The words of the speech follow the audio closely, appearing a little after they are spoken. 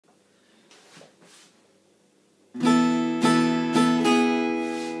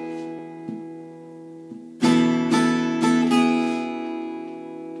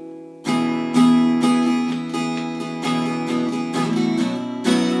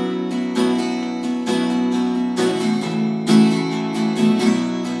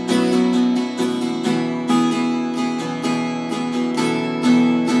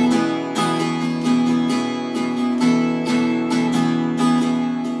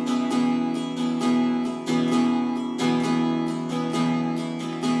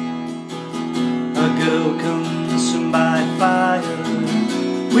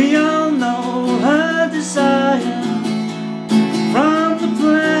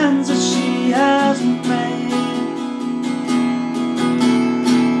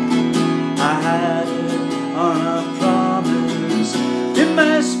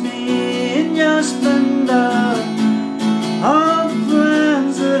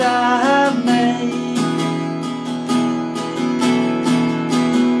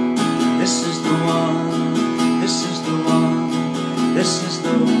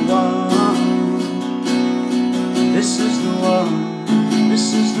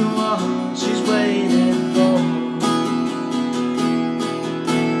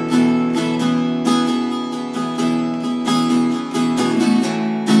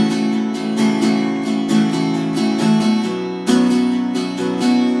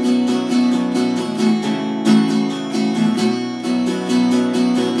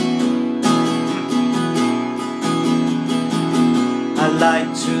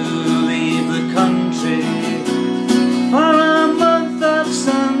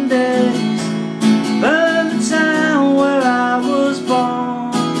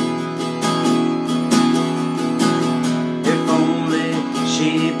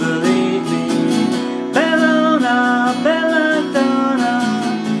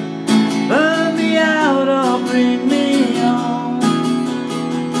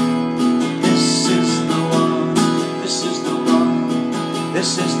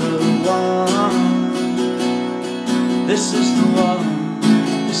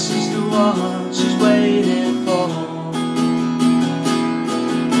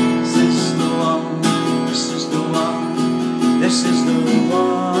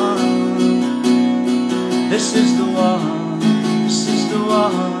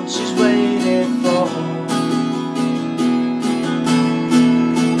one she's waited for.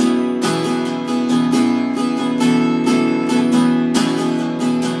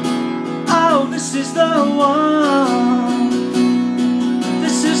 Oh, this is the one.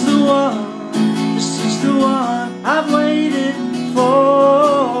 This is the one. This is the one I've waited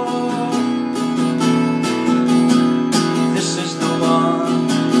for. This is the one.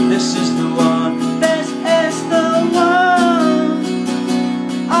 This is the one. This is the one.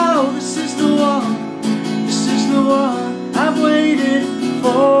 Oh, this is the one. This is the one I've waited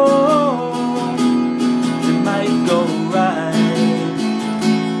for.